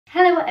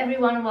Hello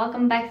everyone,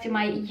 welcome back to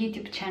my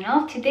YouTube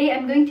channel. Today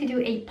I'm going to do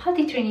a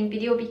potty training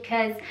video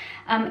because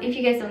if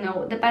you guys don't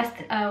know, the past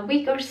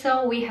week or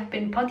so we have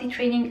been potty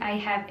training. I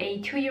have a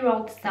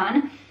 2-year-old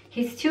son.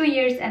 He's 2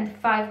 years and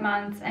 5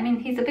 months. I mean,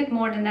 he's a bit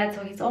more than that,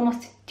 so he's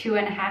almost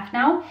 2.5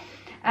 now.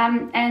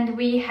 And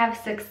we have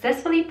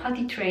successfully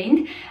potty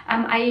trained.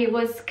 I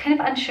was kind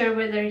of unsure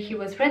whether he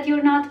was ready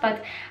or not,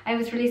 but I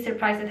was really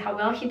surprised at how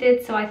well he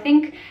did. So I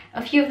think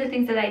a few of the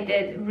things that I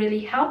did really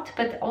helped,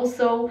 but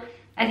also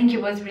I think he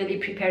was really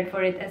prepared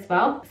for it as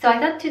well. So I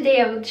thought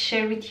today I would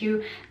share with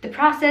you the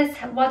process,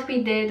 what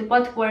we did,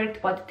 what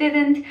worked, what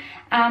didn't,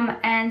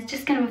 and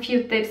just kind of a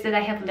few tips that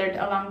I have learned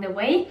along the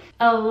way.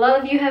 A lot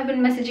of you have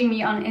been messaging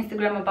me on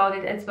Instagram about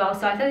it as well,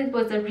 so I thought it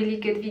was a really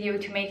good video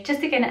to make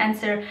just to kind of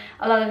answer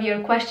a lot of your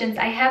questions.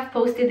 I have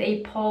posted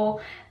a poll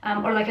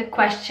or like a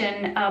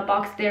question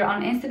box there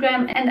on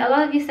Instagram, and a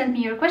lot of you sent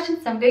me your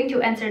questions, so I'm going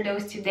to answer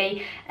those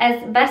today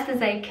as best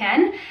as I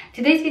can.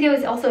 Today's video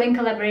is also in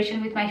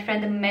collaboration with my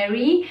friend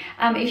Mary.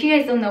 If you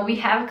guys don't know, we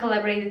have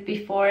collaborated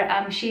before.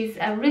 She's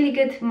a really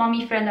good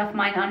mommy friend of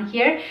mine on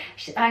here.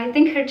 I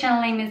think her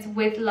channel name is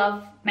With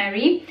Love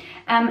Mary,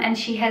 and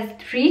she has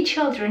 3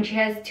 children. She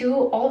has 2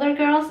 older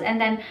girls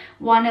and then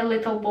 1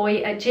 little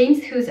boy,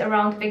 James, who's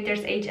around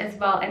Victor's age as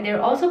well, and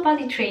they're also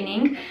potty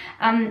training,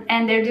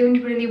 and they're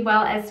doing really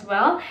well as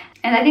well.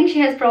 And I think she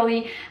has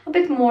probably a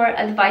bit more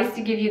advice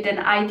to give you than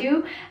I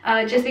do,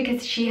 just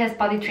because she has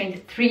potty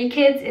trained 3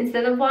 kids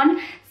instead of 1.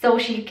 So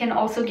she can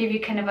also give you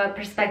kind of a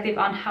perspective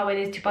on how it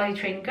is to potty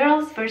train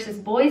girls versus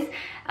boys.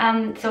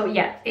 So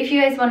yeah, if you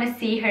guys want to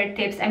see her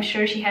tips, I'm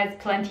sure she has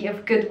plenty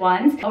of good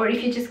ones. Or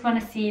if you just want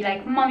to see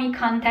like mommy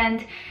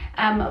content,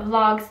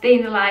 vlogs, day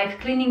in the life,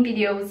 cleaning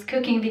videos,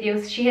 cooking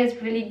videos, she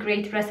has really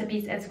great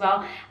recipes as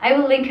well. I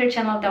will link her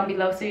channel down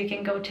below so you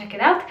can go check it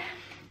out.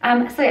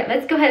 So yeah,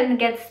 let's go ahead and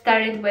get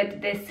started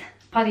with this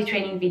potty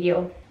training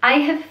video. I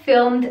have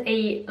filmed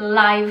a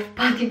live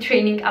potty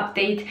training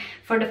update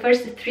for the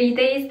first 3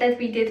 days that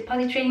we did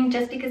potty training,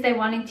 just because I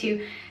wanted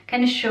to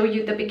kind of show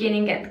you the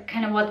beginning and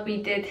kind of what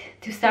we did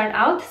to start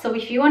out. So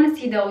if you want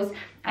to see those,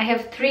 I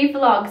have 3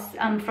 vlogs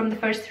from the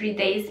first 3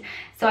 days,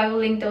 so I will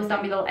link those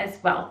down below as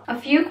well. A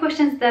few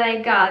questions that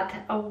I got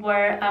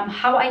were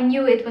how I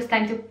knew it was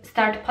time to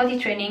start potty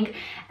training,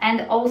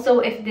 and also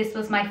if this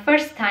was my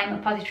first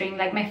time potty training,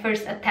 like my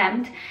first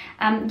attempt.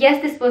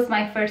 Yes, this was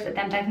my first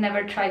attempt. I've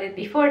never tried it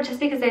before, just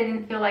because I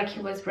didn't feel like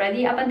he was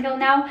ready up until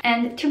now.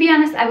 And to be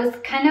honest, I was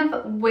kind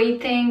of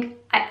waiting.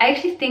 I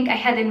actually think I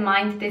had in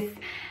mind this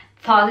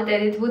thought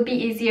that it would be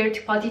easier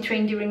to potty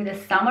train during the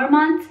summer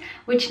months,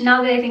 which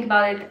now that I think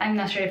about it, I'm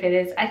not sure if it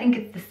is. I think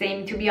it's the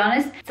same, to be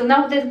honest. So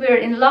now that we're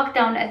in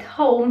lockdown at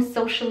home,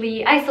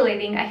 socially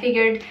isolating, I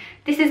figured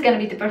this is gonna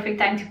be the perfect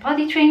time to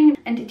potty train.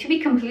 And to be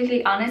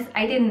completely honest,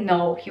 I didn't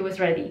know he was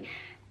ready.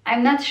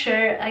 I'm not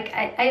sure, like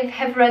I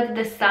have read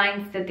the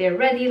signs that they're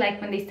ready, like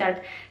when they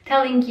start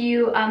telling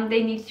you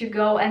they need to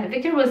go, and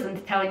Victor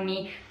wasn't telling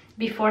me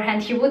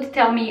beforehand. He would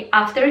tell me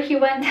after he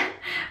went,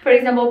 for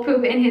example,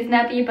 poop in his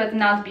nappy, but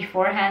not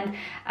beforehand.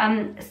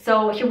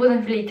 So he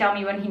wouldn't really tell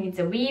me when he needs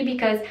a wee,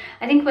 because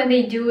I think when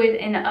they do it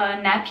in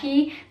a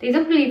nappy, they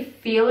don't really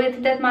feel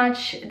it that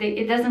much.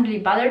 It doesn't really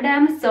bother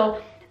them,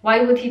 so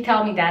why would he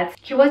tell me that?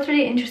 He was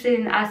really interested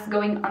in us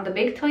going on the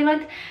big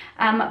toilet,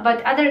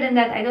 but other than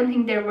that, I don't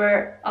think there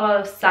were a lot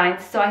of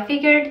signs. So I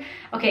figured,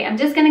 okay, I'm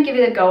just gonna give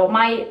it a go.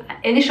 My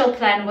initial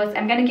plan was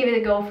I'm gonna give it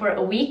a go for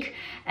a week,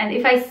 and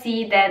if I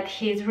see that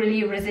he's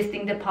really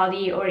resisting the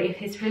potty, or if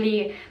he's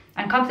really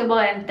uncomfortable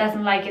and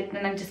doesn't like it,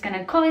 then I'm just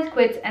gonna call it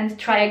quits and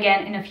try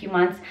again in a few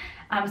months.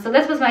 So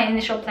that was my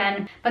initial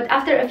plan. But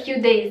after a few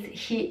days,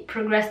 he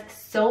progressed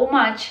so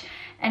much,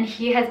 and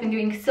he has been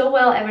doing so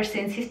well ever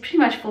since. He's pretty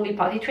much fully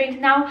potty trained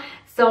now,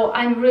 so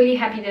I'm really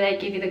happy that I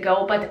gave it a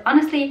go. But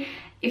honestly,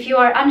 if you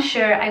are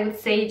unsure, I would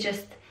say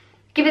just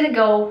give it a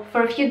go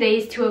for a few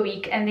days to a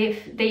week, and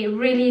if they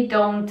really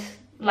don't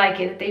like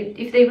it,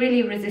 if they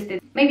really resist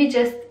it, maybe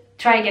just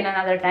try again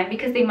another time,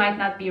 because they might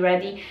not be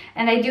ready.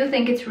 And I do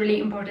think it's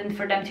really important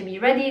for them to be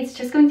ready. It's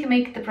just going to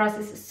make the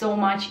process so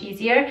much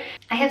easier.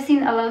 I have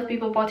seen a lot of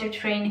people potty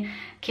train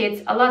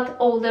kids a lot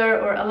older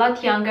or a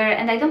lot younger,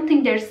 and I don't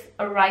think there's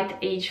a right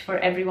age for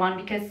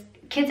everyone, because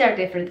kids are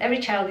different. Every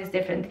child is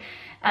different.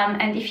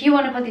 And if you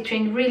want to potty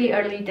train really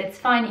early, that's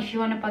fine. If you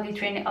want to potty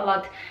train a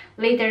lot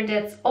later,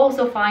 that's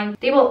also fine.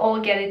 They will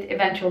all get it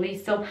eventually.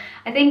 So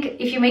I think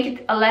if you make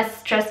it a less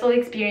stressful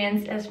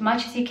experience as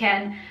much as you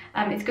can,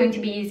 it's going to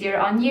be easier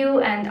on you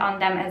and on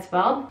them as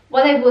well.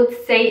 What I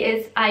would say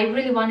is I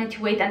really wanted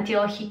to wait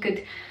until he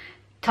could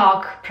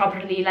talk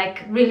properly,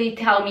 like really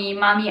tell me,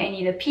 mommy, I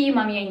need a pee,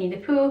 mommy, I need a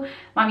poo,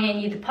 mommy, I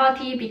need a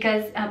potty,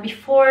 because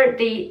before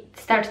they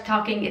start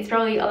talking, it's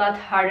probably a lot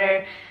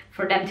harder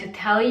for them to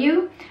tell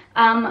you,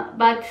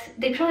 but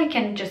they probably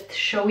can just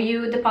show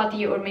you the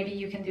potty, or maybe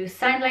you can do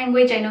sign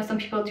language. I know some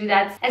people do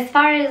that. As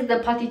far as the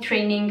potty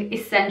training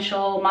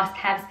essential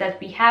must-haves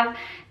that we have,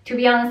 to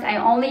be honest, I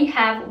only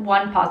have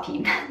 1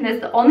 potty.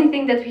 That's the only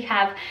thing that we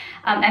have,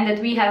 and that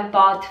we have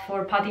bought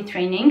for potty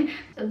training.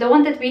 The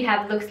one that we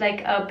have looks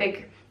like a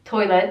big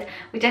toilet,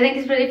 which I think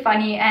is really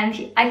funny, and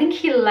I think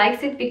he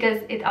likes it because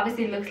it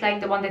obviously looks like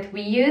the one that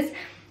we use.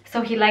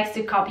 So he likes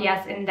to copy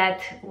us in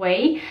that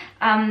way,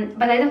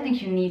 but I don't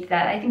think you need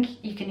that. I think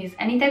you can use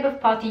any type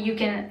of potty. You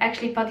can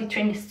actually potty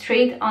train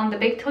straight on the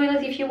big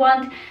toilet if you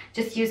want.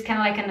 Just use kind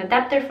of like an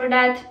adapter for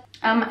that.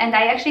 And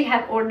I actually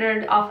have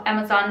ordered off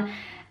Amazon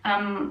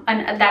an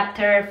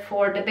adapter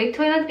for the big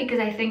toilet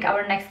because I think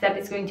our next step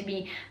is going to be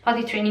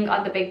potty training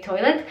on the big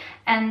toilet.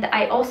 And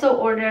I also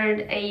ordered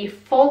a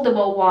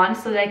foldable one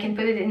so that I can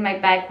put it in my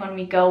bag when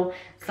we go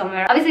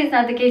somewhere. Obviously it's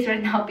not the case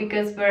right now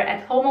because we're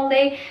at home all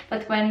day,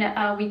 but when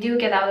we do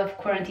get out of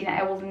quarantine,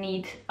 I will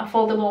need a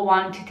foldable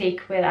one to take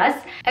with us.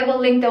 I will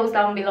link those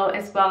down below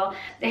as well.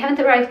 They haven't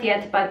arrived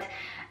yet, but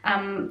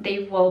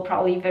they will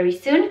probably very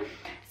soon.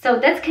 So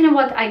that's kind of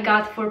what I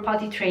got for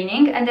potty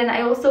training. And then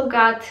I also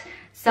got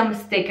some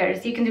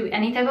stickers. You can do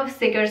any type of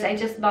stickers. I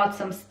just bought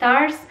some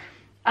stars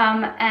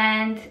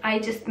and I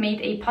just made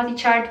a potty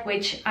chart,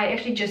 which I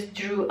actually just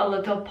drew a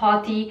little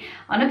potty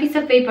on a piece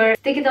of paper,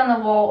 stick it on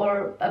the wall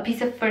or a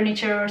piece of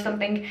furniture or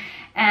something,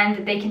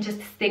 and they can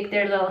just stick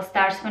their little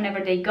stars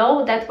whenever they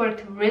go. That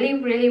worked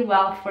really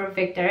well for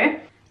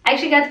Victor. I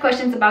actually got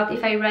questions about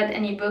if I read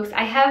any books.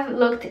 I have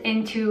looked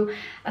into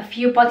a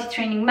few potty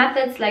training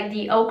methods like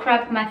the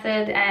O-Crap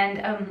method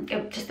and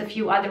just a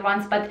few other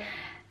ones, but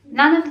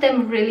none of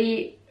them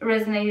really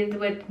resonated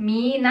with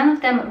me. None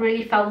of them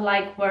really felt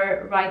like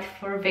were right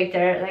for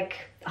Victor, like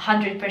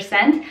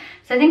 100%.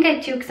 So I think I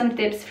took some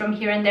tips from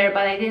here and there,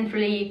 but I didn't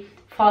really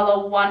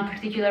follow one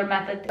particular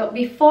method. So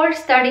before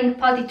starting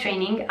potty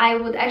training, I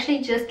would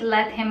actually just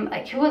let him,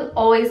 like, he would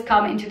always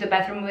come into the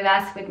bathroom with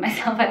us, with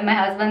myself and my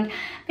husband.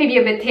 Maybe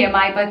a bit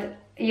TMI, but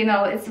you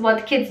know, it's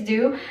what kids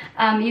do.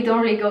 You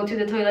don't really go to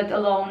the toilet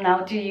alone now,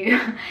 do you?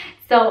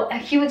 So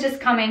he would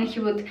just come in,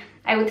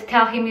 I would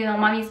tell him, you know,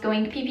 mommy's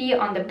going pee-pee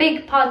on the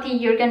big potty,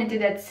 you're gonna do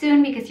that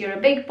soon because you're a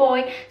big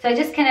boy. So I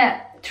just kind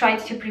of tried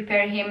to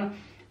prepare him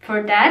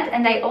for that.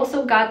 And I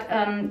also got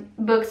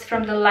books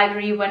from the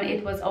library when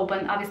it was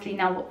open. Obviously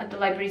now the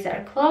libraries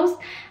are closed,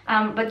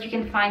 but you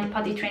can find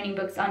potty training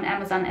books on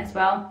Amazon as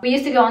well. We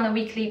used to go on a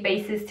weekly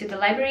basis to the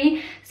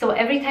library, so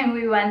every time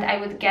we went I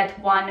would get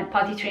one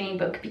potty training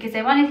book because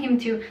I wanted him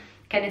to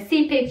kind of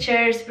see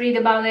pictures, read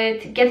about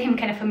it, get him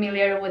kind of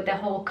familiar with the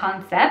whole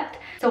concept.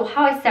 So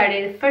how I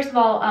started, first of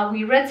all,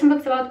 we read some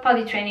books about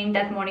potty training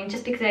that morning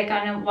just because I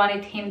kind of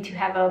wanted him to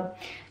have a,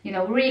 you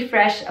know,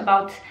 refresh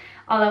about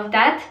all of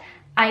that.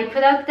 I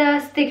put out the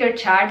sticker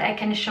chart, I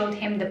kind of showed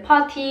him the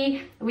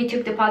potty, we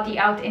took the potty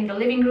out in the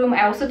living room.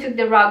 I also took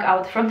the rug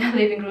out from the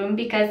living room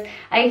because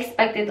I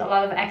expected a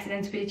lot of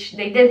accidents, which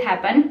they did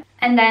happen.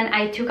 And then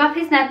I took off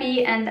his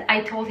nappy and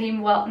I told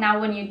him, well, now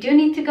when you do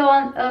need to go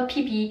on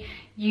pee-pee,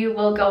 you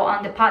will go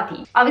on the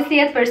potty.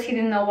 Obviously at first he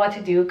didn't know what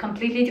to do,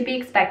 completely to be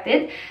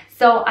expected.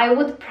 So I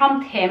would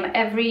prompt him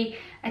every,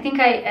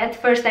 at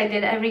first I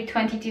did every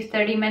 20 to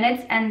 30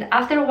 minutes, and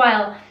after a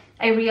while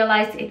I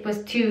realized it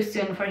was too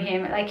soon for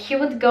him. Like he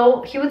would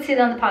sit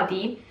on the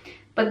potty,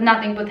 but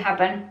nothing would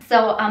happen.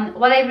 So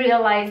what I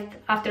realized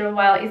after a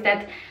while is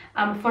that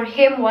for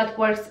him, what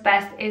works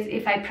best is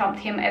if I prompt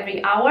him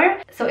every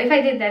hour. So if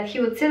I did that, he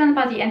would sit on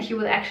the potty and he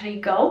would actually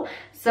go.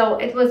 So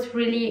it was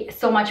really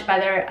so much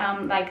better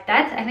like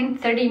that. I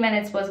think 30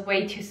 minutes was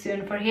way too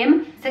soon for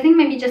him. So I think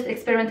maybe just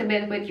experiment a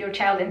bit with your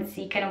child and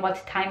see kind of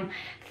what time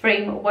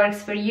frame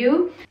works for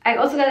you. I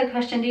also got a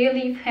question, do you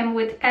leave him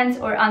with pants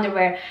or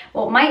underwear?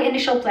 Well, my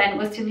initial plan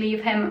was to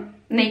leave him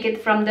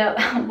naked from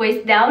the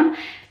waist down.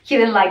 He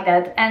didn't like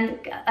that, and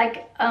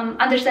like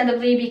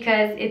understandably,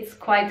 because it's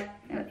quite,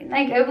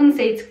 like, I wouldn't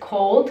say it's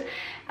cold,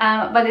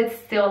 but it's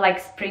still like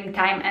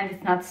springtime and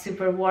it's not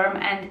super warm,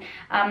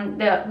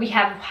 and we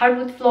have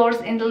hardwood floors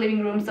in the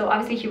living room, so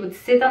obviously he would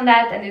sit on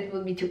that and it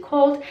would be too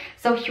cold.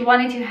 So he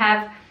wanted to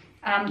have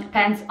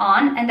pants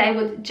on, and I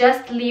would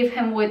just leave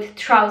him with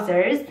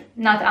trousers,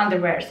 not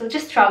underwear, so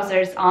just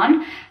trousers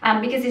on,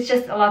 because it's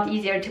just a lot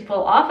easier to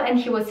pull off, and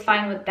he was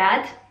fine with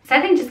that. So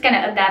I think just kind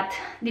of adapt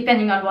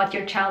depending on what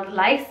your child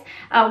likes.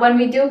 When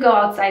we do go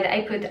outside,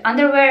 I put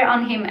underwear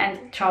on him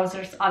and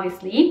trousers,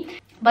 obviously.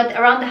 But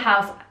around the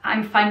house,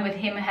 I'm fine with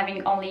him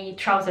having only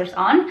trousers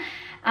on.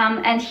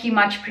 And he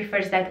much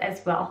prefers that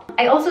as well.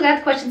 I also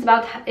got questions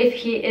about if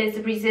he is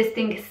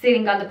resisting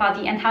sitting on the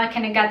potty and how I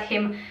kind of got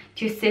him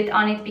to sit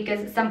on it,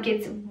 because some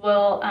kids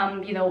will,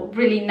 you know,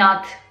 really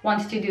not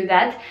want to do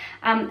that.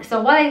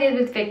 So what I did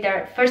with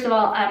Victor, first of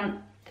all,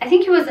 I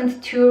think he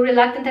wasn't too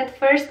reluctant at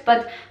first,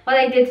 but what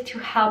I did to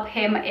help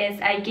him is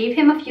I gave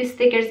him a few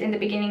stickers in the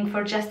beginning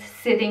for just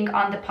sitting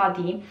on the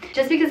potty,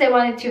 just because I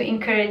wanted to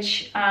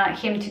encourage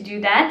him to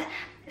do that.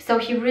 So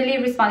he really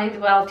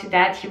responded well to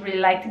that. He really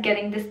liked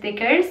getting the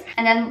stickers.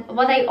 And then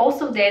what I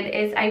also did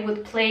is I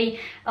would play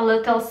a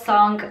little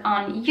song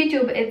on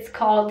YouTube. It's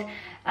called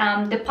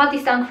the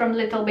potty song from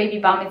Little Baby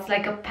Bum. It's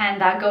like a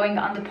panda going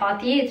on the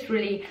potty. It's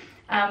really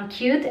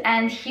cute,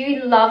 and he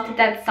loved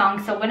that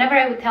song. So whenever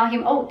I would tell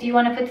him, oh, do you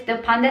want to put the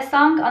panda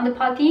song on the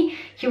potty,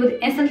 he would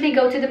instantly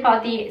go to the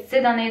potty,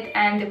 sit on it,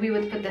 and we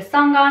would put the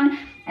song on.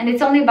 and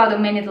it's only about a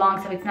minute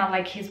long, so it's not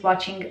like he's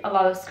watching a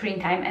lot of screen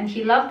time, and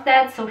he loved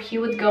that. So he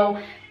would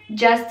go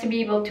just to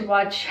be able to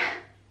watch.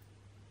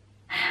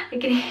 I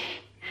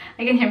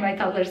can hear my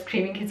toddler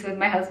screaming. It's with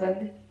my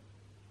husband.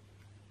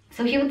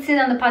 So he would sit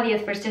on the potty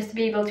at first just to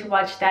be able to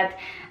watch that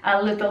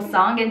little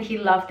song, and he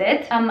loved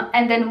it.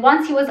 And then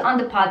once he was on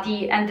the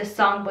potty and the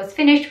song was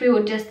finished, we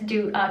would just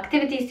do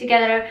activities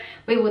together.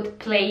 We would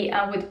play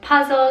with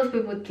puzzles, we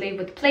would play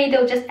with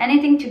Play-Doh, just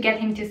anything to get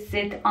him to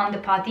sit on the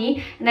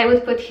potty. And I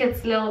would put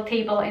his little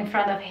table in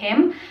front of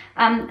him.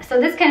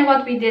 So that's kind of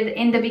what we did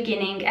in the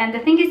beginning. And the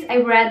thing is, I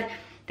read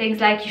things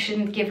like you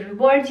shouldn't give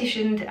rewards, you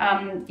shouldn't,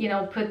 you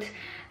know, put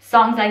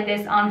songs like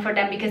this on for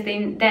them, because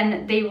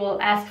then they will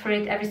ask for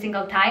it every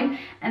single time.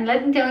 And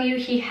let me tell you,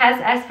 he has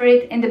asked for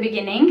it in the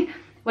beginning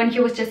when he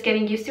was just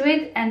getting used to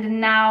it,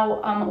 and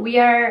now we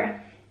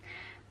are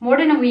more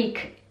than a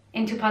week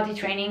into potty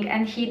training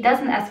and he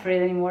doesn't ask for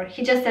it anymore.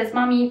 He just says,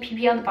 "Mommy, pee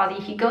pee on the potty,"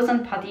 he goes on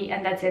the potty,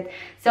 and that's it.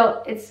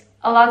 So it's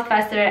a lot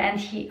faster, and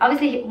he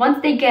obviously,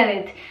 once they get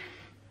it,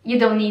 you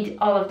don't need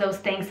all of those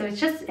things. So it's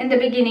just in the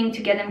beginning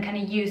to get them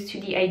kind of used to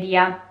the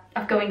idea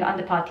of going on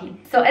the potty.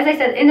 So as I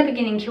said, in the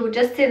beginning he would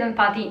just sit on the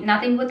potty,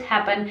 nothing would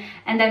happen,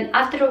 and then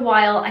after a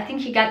while I think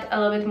he got a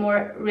little bit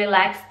more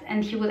relaxed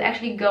and he would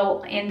actually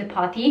go in the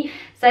potty.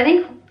 So I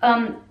think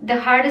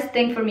the hardest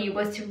thing for me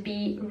was to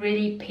be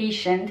really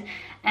patient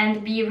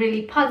and be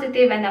really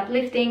positive and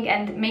uplifting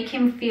and make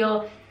him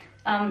feel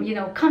you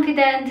know,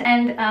 confident.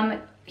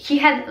 And he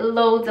had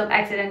loads of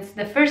accidents.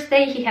 The first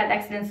day he had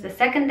accidents, the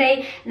second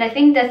day, and I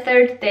think the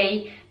third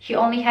day he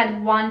only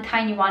had one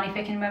tiny one, if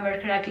I can remember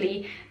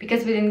correctly,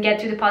 because we didn't get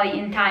to the potty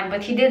in time,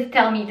 but he did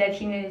tell me that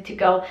he needed to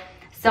go.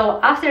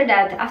 So after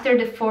that, after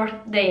the fourth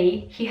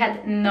day, he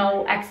had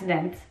no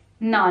accidents,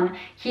 none.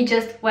 He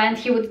just went,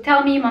 he would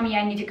tell me, "Mommy,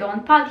 I need to go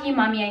on potty,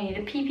 Mommy, I need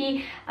a pee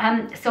pee."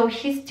 So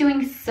he's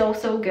doing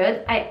so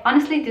good. I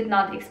honestly did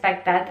not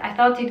expect that. I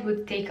thought it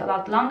would take a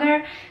lot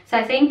longer. So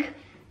I think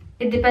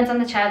it depends on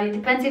the child, it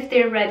depends if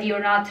they're ready or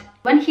not.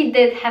 When he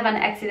did have an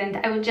accident,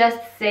 I would just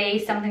say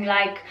something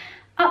like,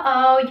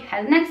 "Uh-oh, you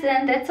had an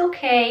accident, that's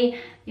okay.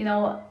 You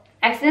know,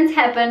 accidents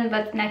happen,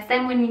 but next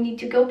time when you need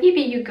to go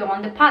pee-pee, you go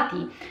on the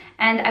potty."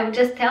 And I would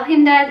just tell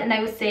him that, and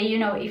I would say, you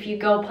know, if you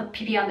go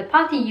pee-pee on the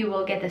potty, you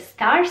will get a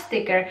star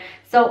sticker.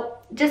 So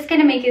just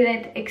kind of making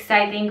it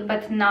exciting,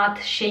 but not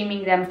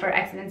shaming them for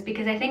accidents,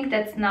 because I think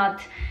that's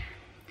not,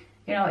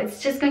 you know,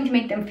 it's just going to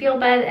make them feel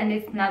bad and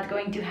it's not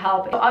going to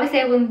help. So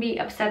obviously I wouldn't be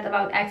upset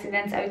about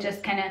accidents. I would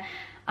just kind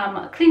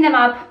of clean them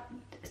up,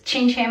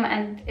 change him,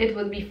 and it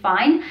would be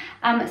fine.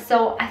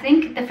 So I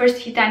think the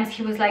first few times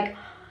he was like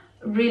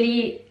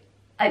really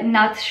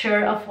not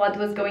sure of what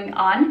was going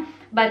on,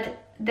 but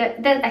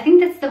I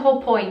think that's the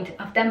whole point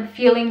of them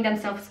feeling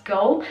themselves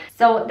go.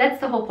 So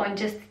that's the whole point,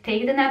 just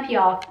take the nappy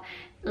off,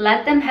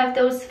 let them have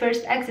those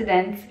first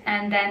accidents,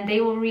 and then they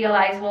will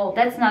realize, well,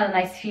 that's not a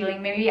nice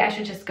feeling, maybe I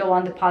should just go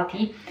on the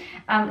potty.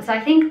 So I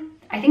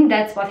think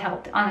that's what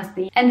helped,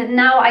 honestly. And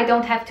now I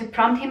don't have to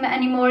prompt him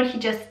anymore. He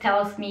just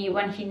tells me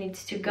when he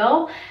needs to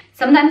go.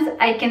 Sometimes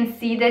I can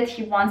see that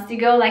he wants to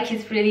go, like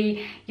he's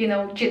really, you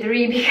know,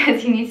 jittery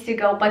because he needs to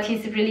go, but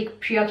he's really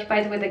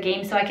preoccupied with the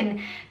game. So I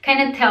can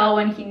kind of tell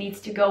when he needs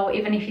to go,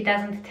 even if he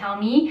doesn't tell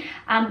me.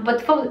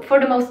 But for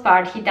the most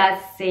part, he does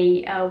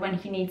say when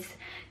he needs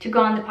to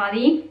go on the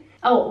potty.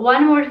 Oh,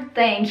 one more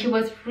thing, he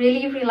was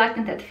really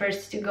reluctant at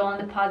first to go on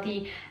the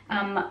potty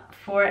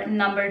for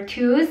number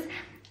twos.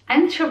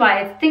 I'm not sure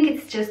why. I think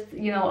it's just,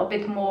 you know, a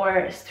bit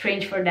more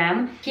strange for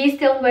them. He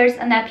still wears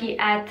a nappy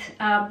at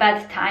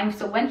bedtime,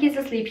 so when he's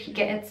asleep he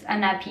gets a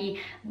nappy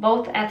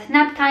both at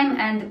nap time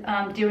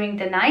and during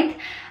the night.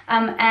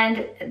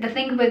 And the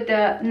thing with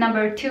the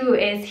number two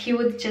is he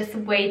would just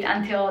wait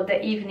until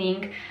the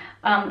evening.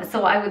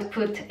 So I would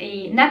put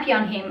a nappy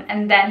on him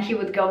and then he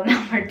would go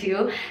number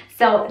two.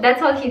 So that's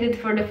what he did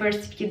for the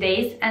first few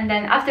days, and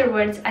then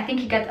afterwards I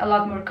think he got a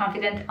lot more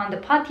confident on the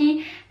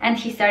potty and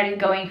he started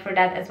going for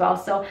that as well.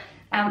 So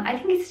I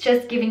think it's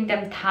just giving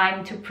them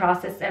time to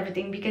process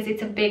everything, because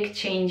it's a big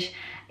change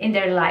in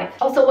their life.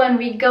 Also, when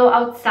we go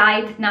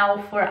outside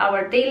now for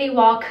our daily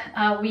walk,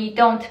 we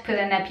don't put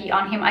a nappy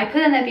on him. I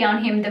put a nappy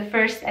on him the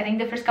first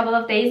couple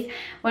of days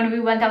when we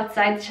went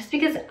outside, just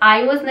because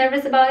I was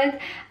nervous about it,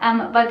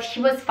 but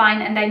he was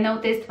fine, and I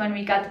noticed when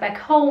we got back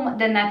home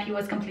the nappy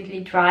was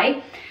completely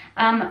dry.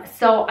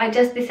 So I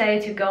just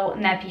decided to go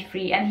nappy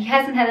free, and he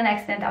hasn't had an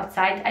accident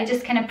outside. I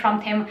just kind of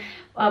prompt him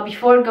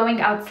before going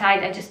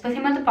outside. I just put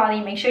him on the potty,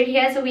 make sure he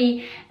has a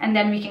wee, and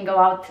then we can go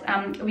out.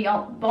 We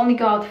only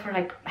go out for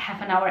like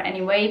half an hour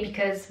anyway,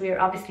 because we're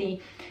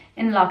obviously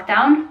in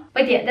lockdown.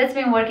 But yeah, that's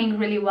been working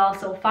really well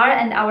so far,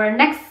 and our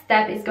next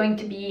step is going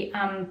to be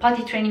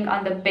potty training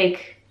on the big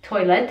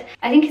toilet.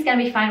 I think he's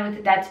gonna be fine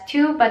with that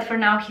too, but for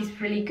now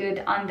he's really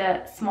good on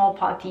the small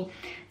potty.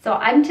 So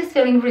I'm just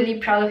feeling really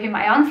proud of him.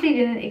 I honestly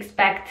didn't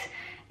expect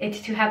it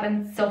to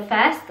happen so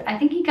fast. I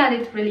think he got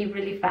it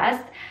really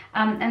fast.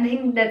 and I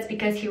think that's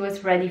because he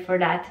was ready for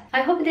that.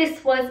 I hope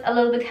this was a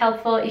little bit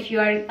helpful if you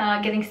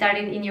are getting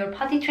started in your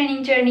potty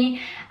training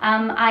journey.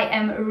 I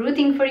am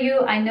rooting for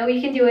you. I know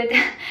you can do it.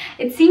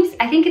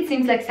 I think it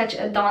seems like such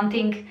a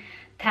daunting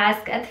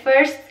task at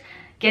first,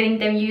 getting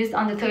them used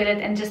on the toilet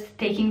and just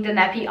taking the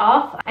nappy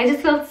off. I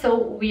just felt so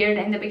weird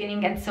in the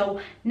beginning and so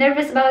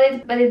nervous about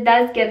it, but it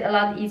does get a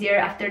lot easier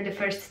after the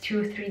first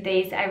 2-3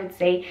 days, I would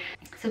say.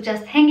 So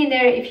just hang in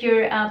there if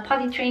you're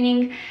potty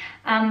training.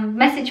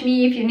 Message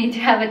me if you need to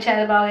have a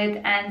chat about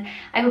it, and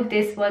I hope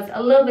this was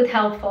a little bit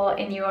helpful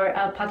in your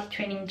potty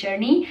training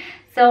journey.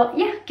 So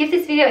yeah, give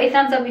this video a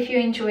thumbs up if you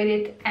enjoyed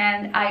it,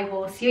 and I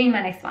will see you in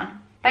my next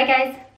one. Bye guys!